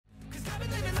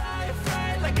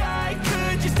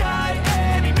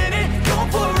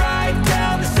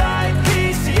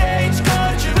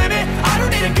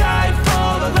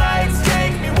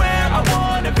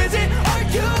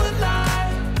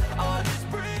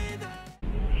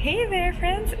Hey there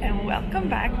friends, and welcome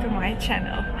back to my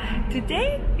channel.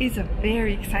 Today is a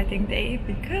very exciting day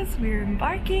because we're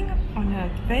embarking on an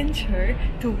adventure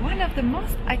to one of the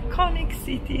most iconic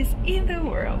cities in the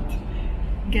world.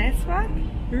 Guess what?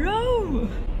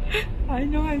 Rome! I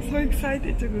know, I'm so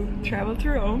excited to travel to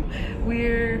Rome.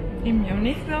 We're in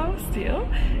Munich though still,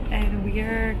 and we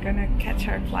are gonna catch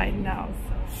our flight now.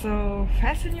 So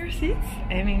fasten your seats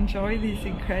and enjoy this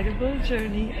incredible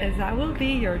journey as I will be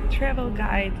your travel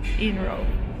guide in Rome.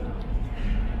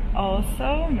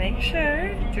 Also, make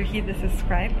sure to hit the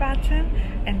subscribe button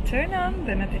and turn on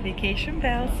the notification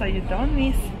bell so you don't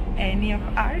miss any of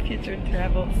our future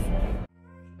travels.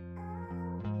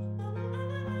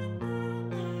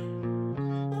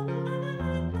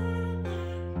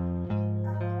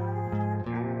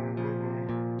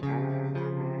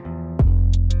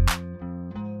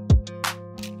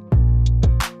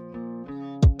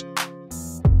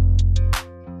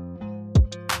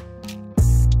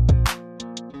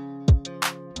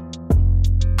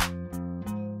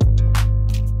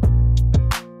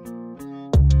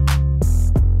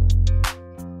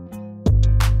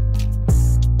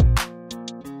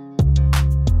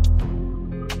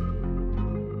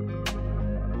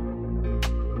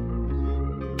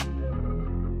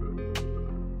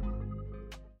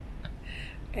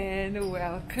 And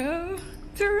welcome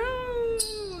to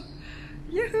Rome!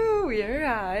 Yoo-hoo! We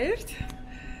arrived.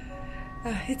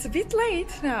 It's a bit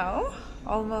late now,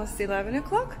 almost 11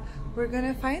 o'clock. We're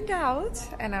gonna find out,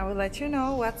 and I will let you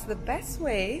know what's the best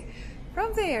way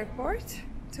from the airport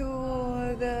to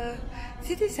the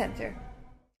city center.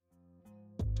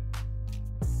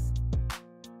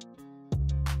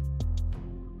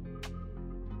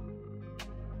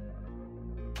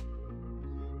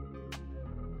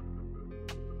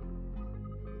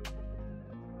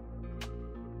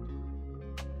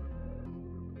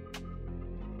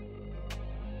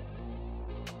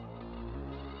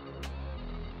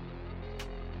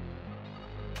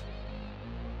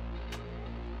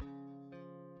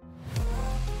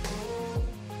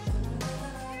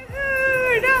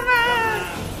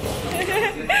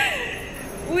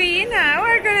 We now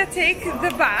are gonna take the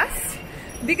bus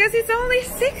because it's only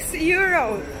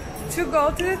 €6 to go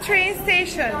to the train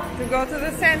station, to go to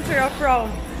the center of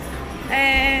Rome.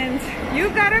 And you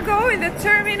gotta go in the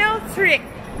Terminal 3.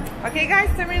 Okay guys,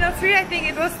 Terminal 3, I think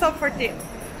it was stop 14.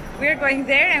 We're going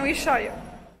there and we show you.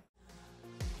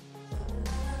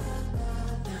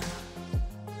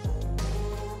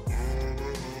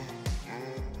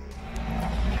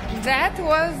 That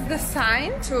was the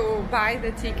sign to buy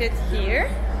the ticket here,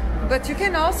 but you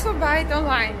can also buy it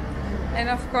online, and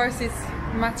of course it's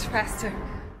much faster.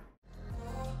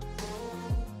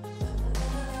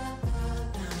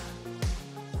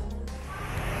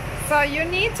 So you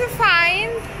need to find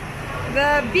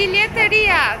the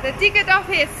biglietteria, the ticket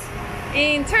office,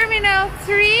 in Terminal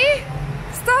 3,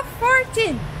 stop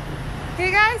 14.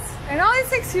 Okay guys, and only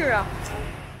 €6.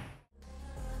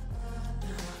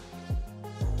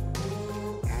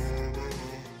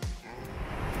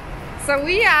 So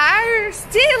we are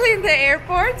still in the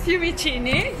airport,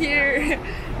 Fiumicini, here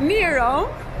near Rome.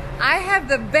 I have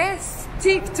the best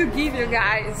tip to give you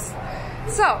guys.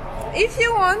 So, if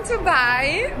you want to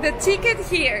buy the ticket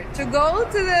here to go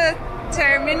to the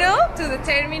terminal, to the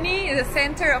termini in the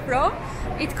center of Rome,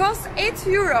 it costs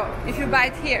 €8 if you buy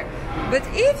it here. But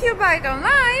if you buy it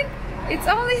online, it's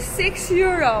only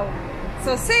 €6.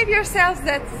 So save yourselves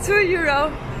that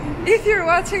 €2. If you're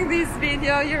watching this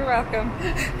video, you're welcome.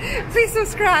 Please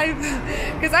subscribe,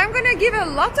 because I'm gonna give a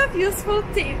lot of useful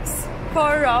tips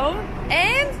for Rome,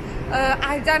 and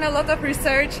I've done a lot of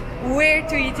research where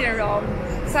to eat in Rome,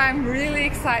 so I'm really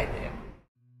excited.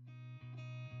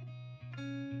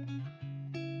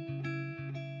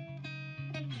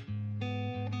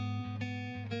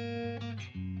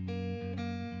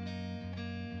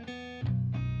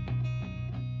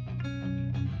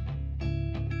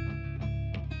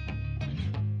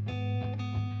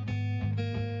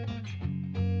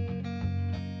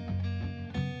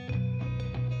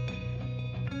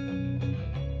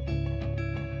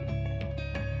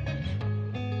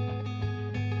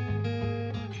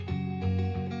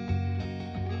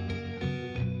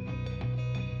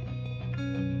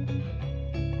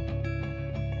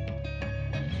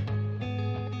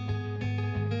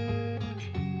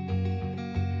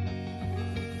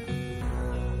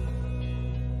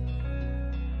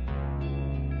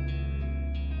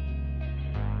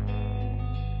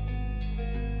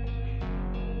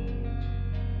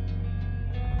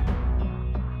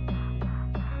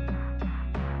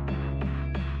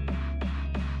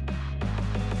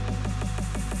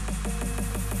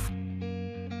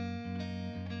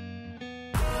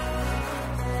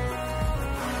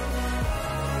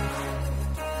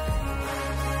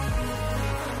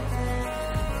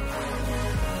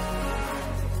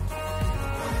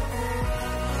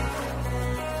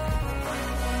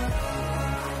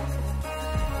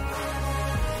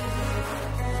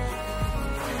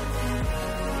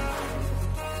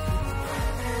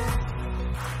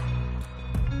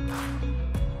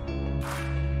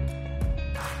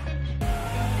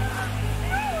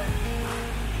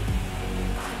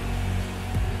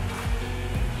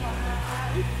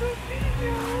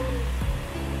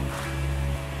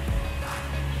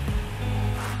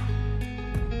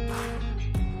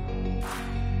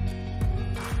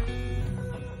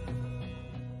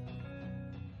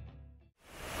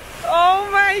 Oh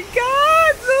my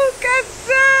God, look at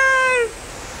that!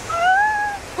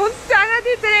 Fontana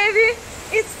di Trevi.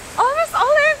 It's almost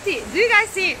all empty. Do you guys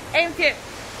see? Empty.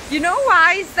 You know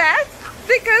why is that?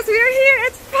 Because we're here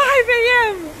at 5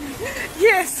 a.m.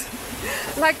 Yes,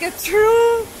 like a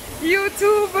true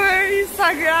YouTuber,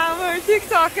 Instagrammer,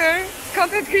 TikToker,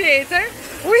 content creator,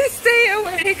 we stay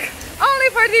awake only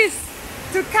for this,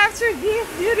 to capture this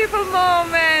beautiful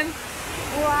moment.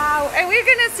 Wow, and we're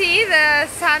gonna see the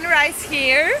sunrise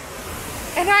here,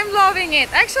 and I'm loving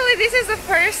it. Actually, this is the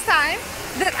first time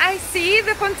that I see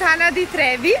the Fontana di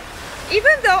Trevi,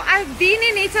 even though I've been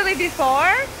in Italy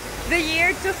before, the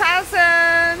year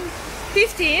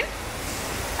 2015.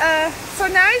 So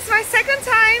now it's my second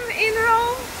time in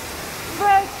Rome,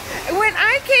 but when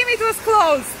I came it was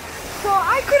closed, so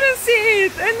I couldn't see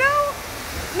it, and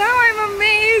now I'm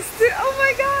amazed. Oh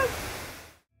my God!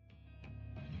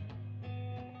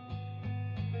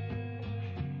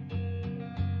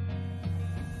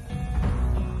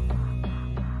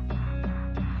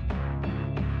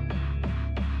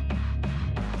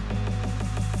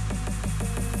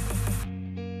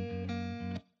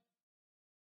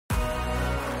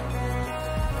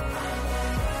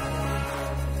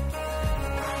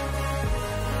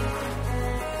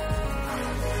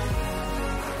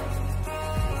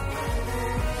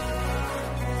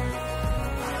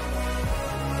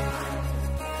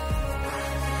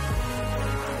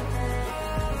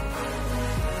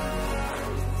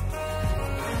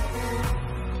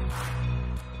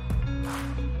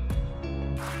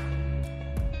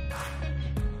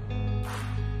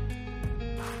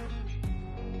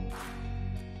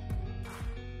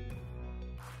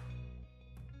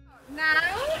 Now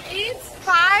it's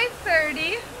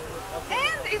 5:30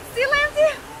 and it's still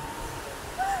empty.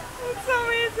 It's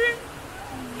amazing.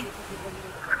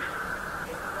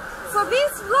 So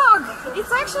this vlog, it's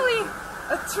actually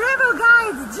a travel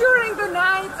guide during the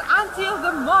night until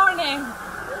the morning.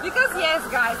 Because yes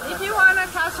guys, if you want a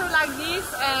capture like this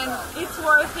and it's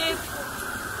worth it,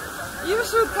 you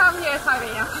should come here at 5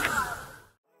 a.m.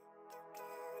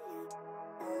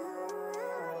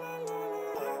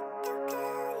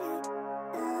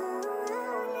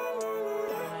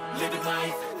 Living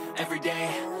life, every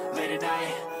day, late at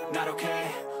night, not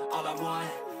okay. All I want,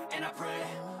 and I pray,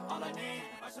 all I need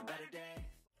are some better days.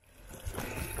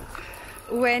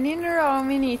 When in Rome,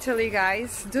 in Italy,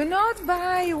 guys, do not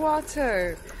buy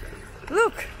water.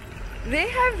 Look, they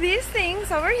have these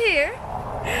things over here,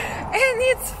 and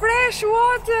it's fresh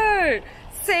water.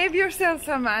 Save yourself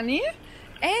some money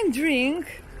and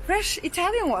drink fresh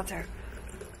Italian water.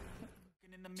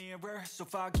 Mirror, so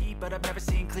foggy, but I've never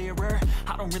seen clearer.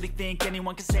 I don't really think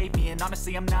anyone can save me, and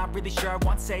honestly I'm not really sure I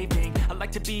want saving. I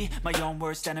like to be my own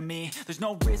worst enemy. There's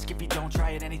no risk if you don't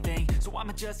try at anything, so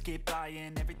I'ma just keep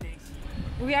buying everything.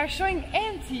 We are showing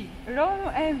empty, Rome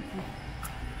empty.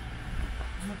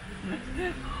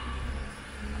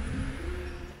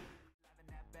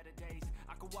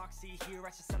 I could walk, see, here,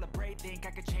 I should celebrate. Think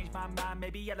I could change my mind,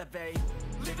 maybe elevate.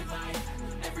 Living life,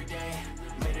 every day,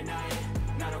 late at night,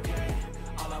 not okay.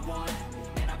 All I want,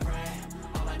 and I pray,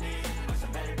 all I need are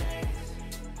some better days.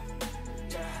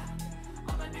 Yeah,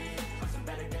 all I need are some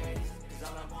better days. Cause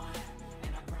all I want,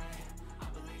 and I pray, I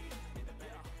believe in the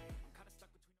better days. I'm kinda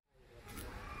stuck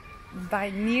between.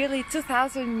 By nearly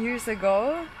 2,000 years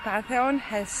ago, Pantheon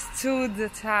has stood the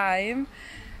time,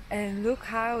 and look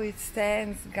how it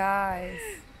stands, guys.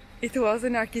 It was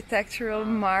an architectural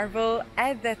marvel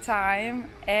at that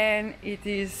time, and it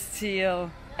is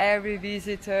still. Every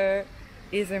visitor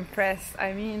is impressed.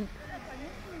 I mean,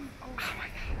 oh my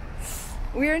God.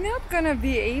 We're not gonna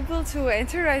be able to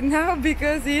enter right now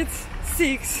because it's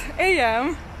 6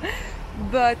 a.m.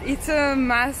 but it's a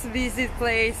must visit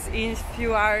place if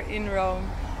you are in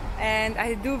Rome, and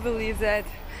I do believe that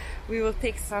we will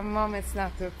take some moments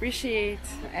now to appreciate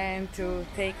and to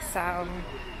take some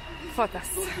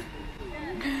photos.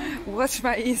 Watch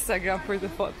my Instagram for the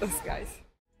photos, guys.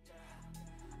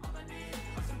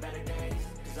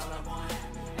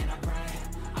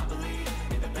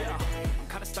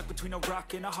 Stuck between a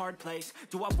rock and a hard place.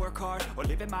 Do I work hard or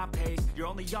live at my pace? You're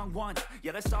only young once,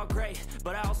 yeah, that's all great,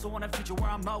 but I also want a future where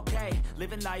I'm okay.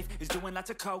 Living life is doing lots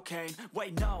of cocaine.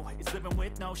 Wait, no, it's living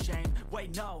with no shame.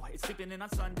 Wait, no, it's sleeping in on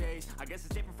Sundays. I guess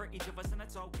it's different for each of us, and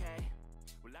that's okay.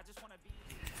 Well, I just want to be...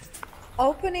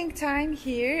 Opening time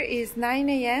here is 9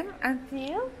 a.m.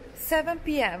 until 7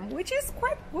 p.m. which is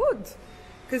quite good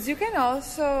because you can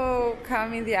also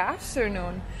come in the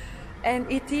afternoon. And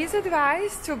it is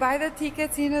advised to buy the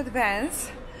tickets in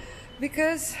advance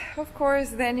because, of course,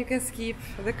 then you can skip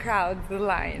the crowd, the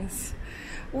lines.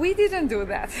 We didn't do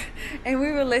that, and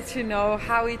we will let you know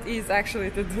how it is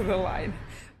actually to do the line.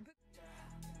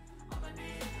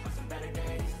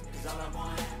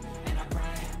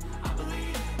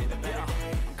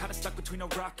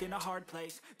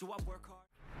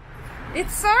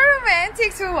 It's so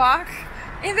romantic to walk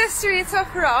in the streets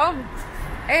of Rome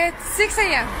at 6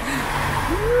 a.m.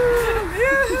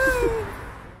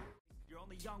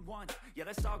 Yeah,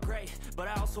 that's all great, but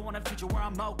I also want a future where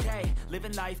I'm okay.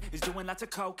 Living life is doing lots of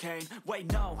cocaine.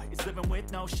 Wait, no, it's living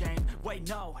with no shame. Wait,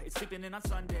 no, it's sleeping in on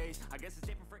Sundays. I guess it's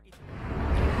different for each.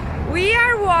 We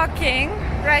are walking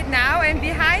right now, and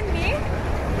behind me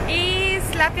is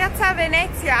La Piazza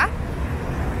Venezia.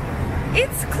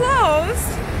 It's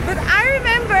closed, but I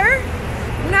remember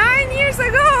 9 years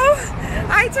ago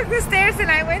I took the stairs and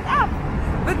I went up.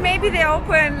 But maybe they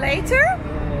open later?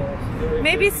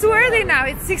 Maybe it's too early now,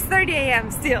 it's 6:30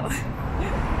 a.m. still.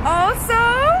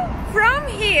 Also, from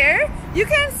here, you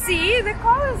can see the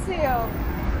Colosseum.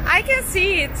 I can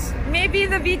see it. Maybe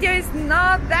the video is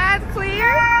not that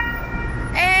clear.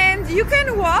 And you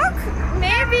can walk,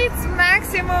 maybe it's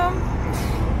maximum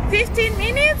 15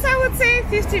 minutes, I would say,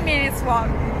 15 minutes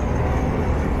walk.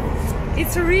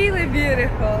 It's really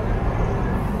beautiful.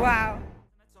 Wow.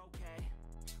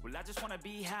 I just want to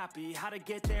be happy. How to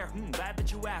get there? Glad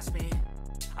that you asked me.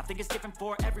 I think it's different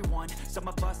for everyone. Some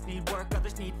of us need work,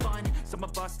 others need fun. Some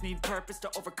of us need purpose to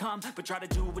overcome. But try to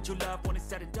do what you love when it's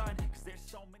said and done. Cause there's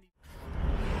so many.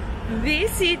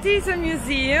 This city is a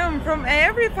museum from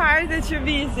every part that you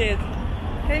visit.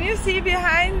 Can you see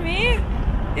behind me?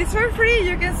 It's for free.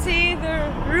 You can see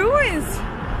the ruins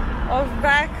of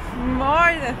back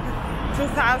more than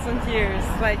 2,000 years.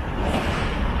 Like,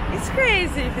 it's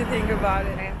crazy if you think about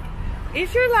it.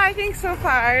 If you're liking so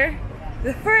far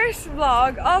the first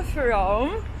vlog of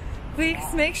Rome,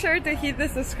 please make sure to hit the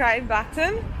subscribe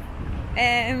button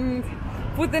and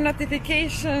put the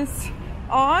notifications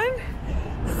on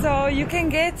so you can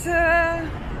get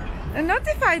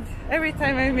notified every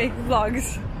time I make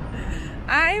vlogs.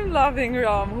 I'm loving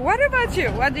Rome. What about you?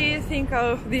 What do you think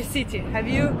of this city? Have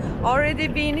you already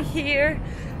been here?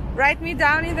 Write me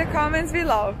down in the comments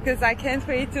below, because I can't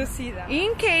wait to see them.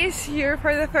 In case you're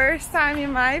for the first time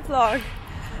in my vlog,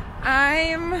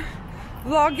 I'm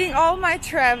vlogging all my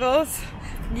travels,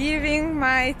 giving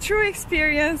my true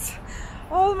experience,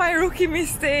 all my rookie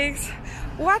mistakes,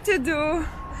 what to do,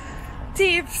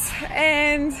 tips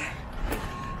and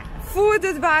food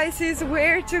advices,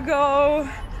 where to go,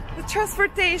 the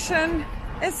transportation,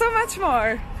 and so much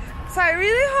more. So I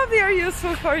really hope they are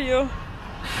useful for you.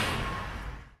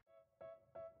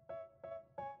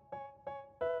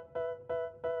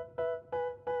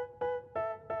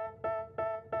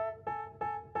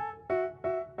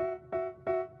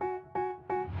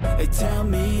 They tell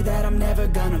me that I'm never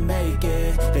gonna make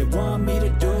it. They want me to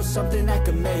do something that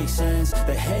could make sense.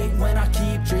 They hate when I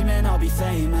keep dreaming I'll be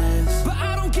famous, but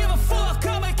I don't give a fuck,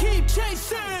 I'ma keep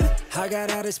chasing. I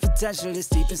got all this potential that's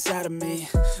deep inside of me,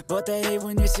 but they hate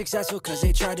when you're successful cause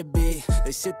they try to be.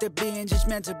 They sit there being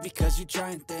judgmental because you're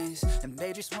trying things, and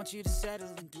they just want you to settle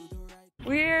and do the right.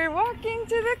 We're walking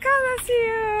to the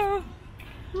Colosseum.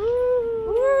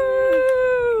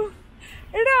 Woo!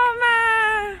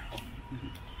 Roma!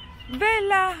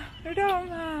 Bella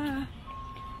Roma!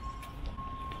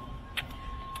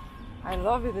 I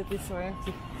love it that it's so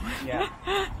empty. Yeah,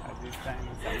 at this time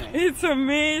it's amazing. It's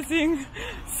amazing.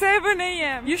 7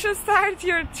 a.m. You should start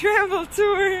your travel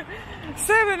tour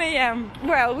 7 a.m.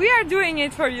 Well, we are doing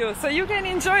it for you, so you can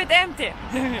enjoy it empty.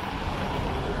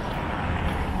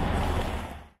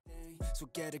 So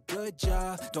get a good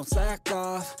job, don't slack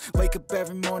off. Wake up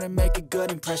every morning, make a good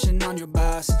impression on your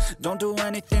boss. Don't do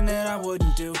anything that I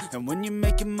wouldn't do. And when you're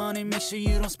making money, make sure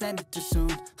you don't spend it too soon.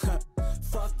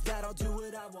 Fuck that, I'll do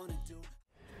what I wanna do.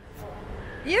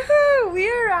 Yoo-hoo! We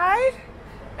arrived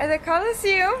at the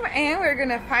Colosseum and we're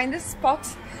gonna find a spot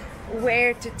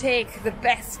where to take the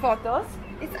best photos.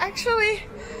 It's actually,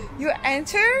 you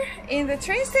enter in the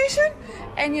train station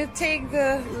and you take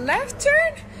the left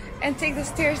turn and take the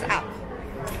stairs up.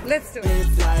 Let's do it.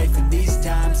 Live life in these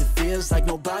times, it feels like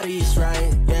nobody's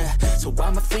right, yeah. So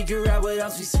I'ma figure out what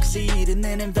else we succeed, and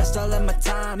then invest all of my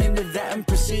time into that and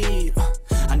proceed.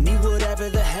 I need whatever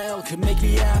the hell could make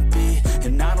me happy,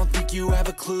 and I don't think you have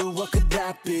a clue what could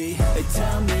that be. They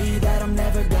tell me that I'm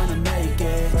never gonna make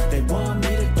it. They want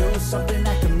me to do something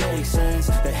that can make sense.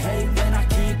 They hate when I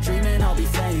keep dreaming I'll be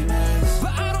famous,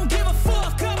 but I don't give a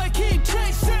fuck, I'ma keep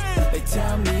chasing. They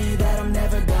tell me that I'm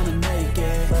never gonna make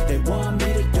it.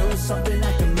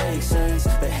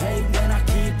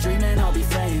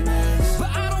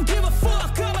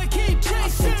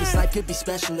 could be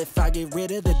special if I get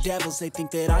rid of the devils. They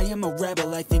think that I am a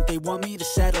rebel, I think they want me to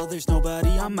settle. There's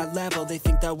nobody on my level, they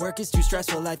think that work is too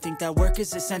stressful. I think that work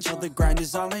is essential, the grind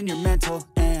is all in your mental.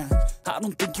 And I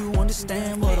don't think you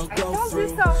understand what I'll go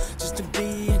through just to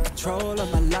be in control of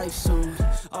my life soon.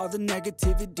 All the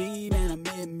negativity, man, I'm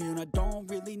immune. I don't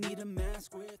really need a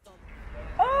mask with all...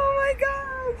 Oh my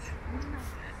god!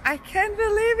 I can't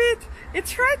believe it!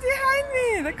 It's right behind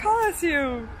me, the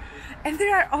Colosseum! And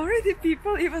there are already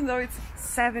people, even though it's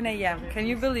 7 AM. Can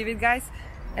you believe it, guys?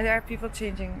 And there are people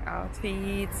changing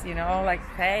outfits, you know, like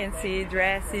fancy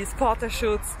dresses, photo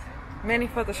shoots. Many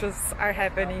photo shoots are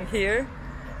happening here.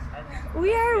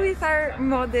 We are with our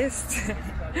modest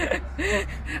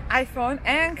iPhone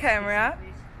and camera,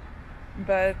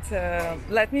 but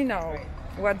let me know,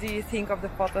 what do you think of the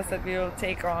photos that we will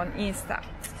take on Insta?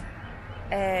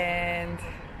 And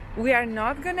we are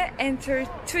not gonna enter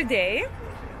today.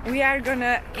 We are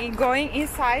going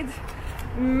inside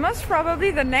most probably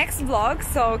the next vlog,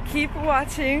 so keep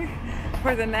watching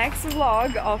for the next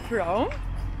vlog of Rome.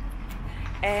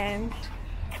 And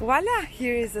voila,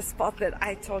 here is the spot that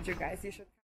I told you guys you should.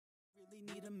 Really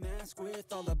need a mask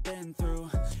with all I've been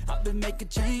through. I've been making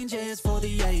changes for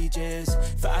the ages.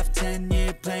 5-10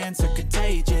 year plans are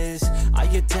contagious. I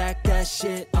attack that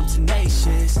shit, I'm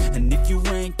tenacious. And if you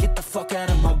ain't, get the fuck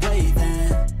out of my way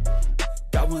then.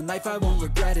 Got one life, I won't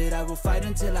regret it. I will fight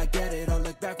until I get it. I'll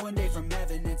look back one day from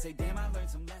heaven and say, damn, I learned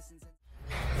some lessons.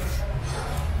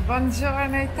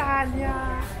 Buongiorno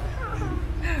Italia!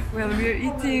 Well, we're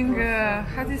eating,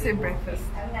 how do you say breakfast?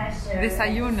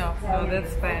 Desayuno, no,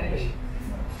 that's Spanish.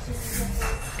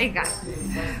 Hey guys,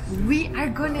 we are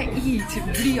gonna eat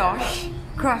brioche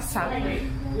croissant,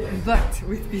 but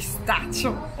with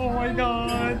pistachio. Oh my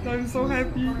god, I'm so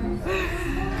happy.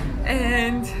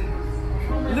 And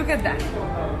look at that.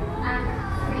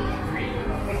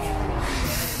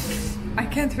 I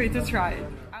can't wait to try it.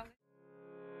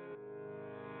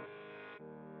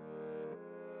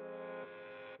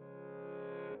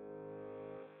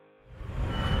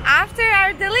 After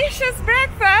our delicious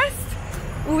breakfast,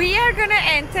 we are gonna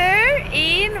enter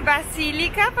in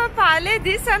Basilica Papale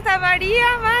di Santa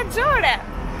Maria Maggiore.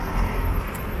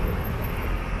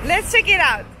 Let's check it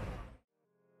out.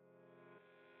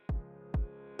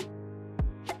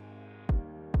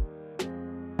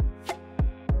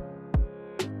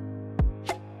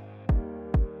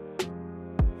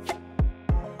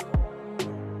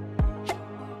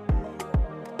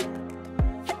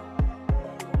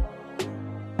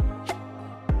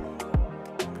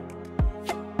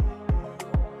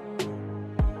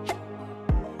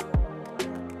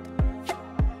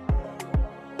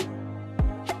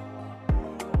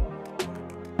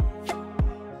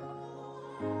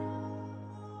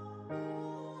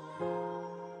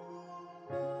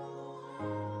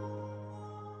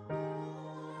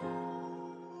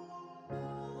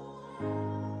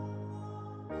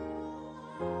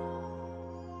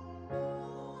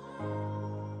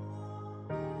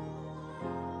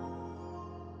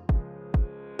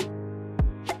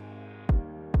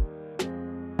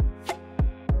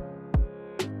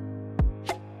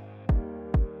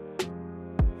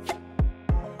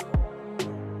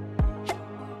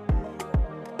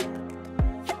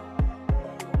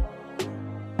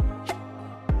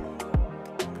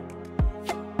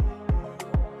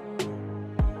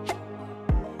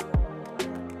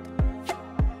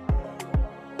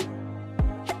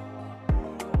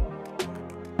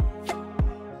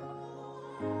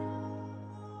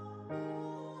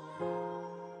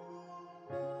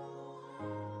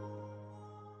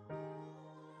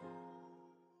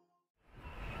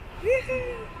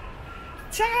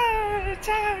 Ciao,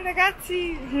 ciao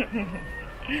ragazzi!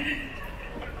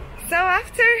 So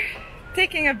after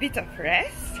taking a bit of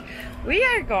rest, we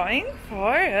are going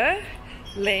for a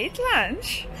late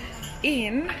lunch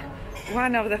in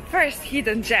one of the first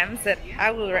hidden gems that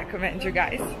I will recommend you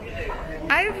guys.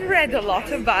 I've read a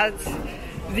lot about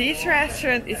this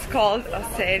restaurant. It's called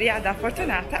Osteria da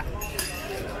Fortunata,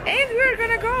 and we're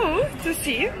gonna go to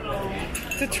see,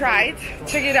 to try it,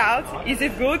 check it out. Is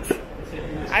it good?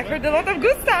 I've heard a lot of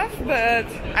good stuff, but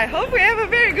I hope we have a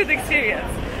very good experience,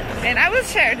 and I will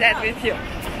share that with you.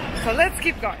 So let's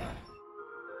keep going.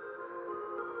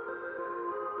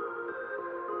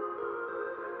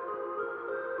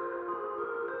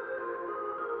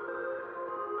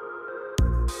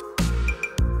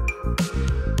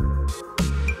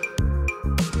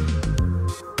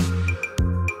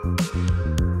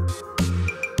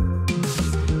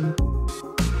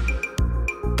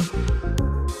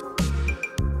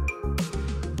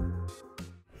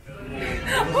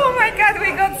 Oh my god,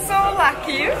 we got so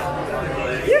lucky!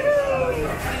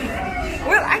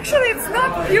 Well, actually it's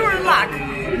not pure luck,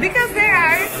 because there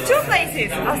are two places,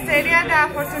 Osteria da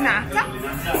Fortunata,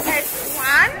 that's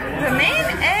one, the main,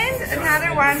 and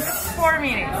another one 4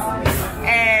 minutes.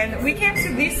 And we came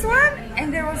to this one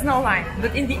and there was no line,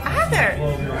 but in the other,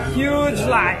 huge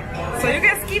line. So you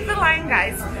can skip the line,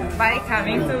 guys, by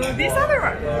coming to this other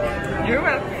one. You're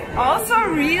welcome. Also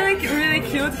really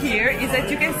cute here is that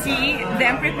you can see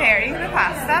them preparing the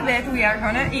pasta that we are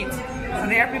gonna eat. So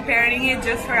they are preparing it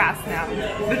just for us now.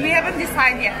 But we haven't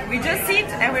decided yet. We just eat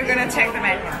and we're gonna check the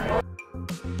menu.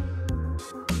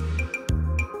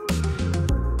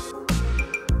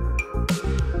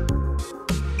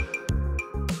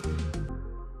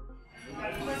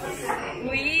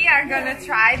 We are gonna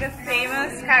try the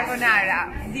famous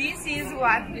carbonara. This is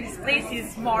what this place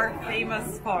is more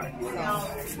famous for. So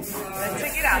let's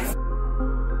check it out.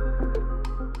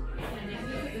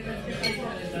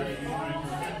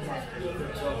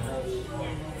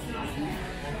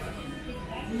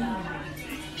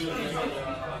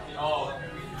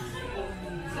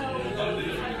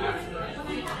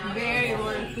 Very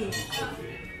worthy.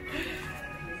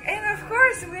 And of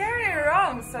course we are in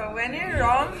Rome, so when in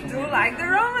Rome, do like the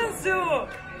Romans do.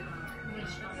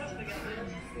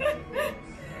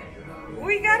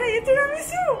 We gotta eat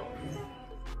tiramisu.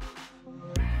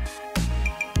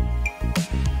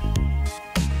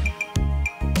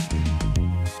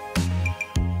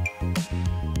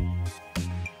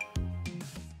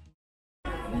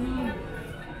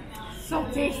 So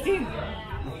tasty.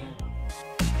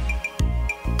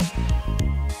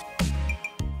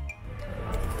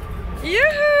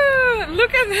 Yoo-hoo!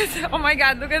 Look at that! Oh my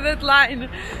god, look at that line!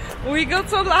 We got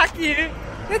so lucky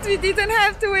that we didn't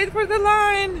have to wait for the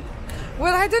line.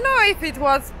 Well, I don't know if it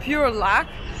was pure luck.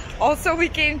 Also, we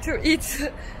came to eat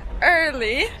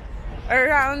early,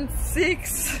 around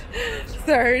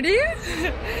 6:30.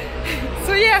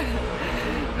 So yeah,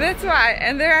 that's why.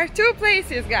 And there are two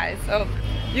places, guys, so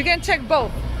you can check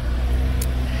both.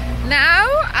 Now,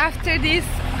 after this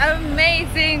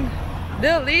amazing,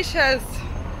 delicious,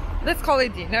 let's call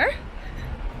it dinner,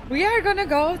 we are gonna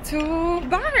go to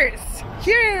bars.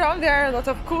 Here in Rome there are a lot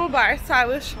of cool bars, so I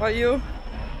will show you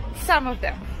some of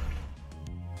them.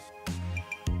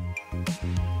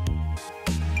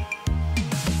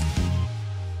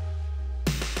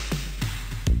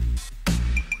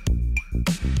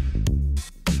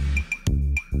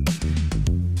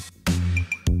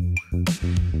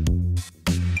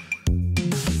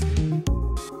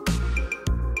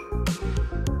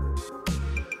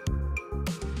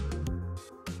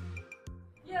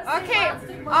 Okay,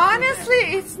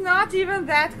 honestly, it's not even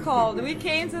that cold. We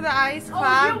came to the ice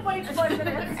club and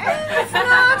it's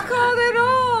not cold at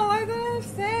all. I don't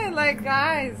understand. Like,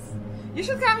 guys, you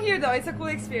should come here though. It's a cool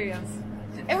experience.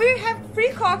 And we have free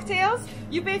cocktails.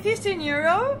 You pay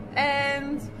 €15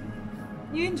 and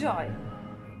you enjoy.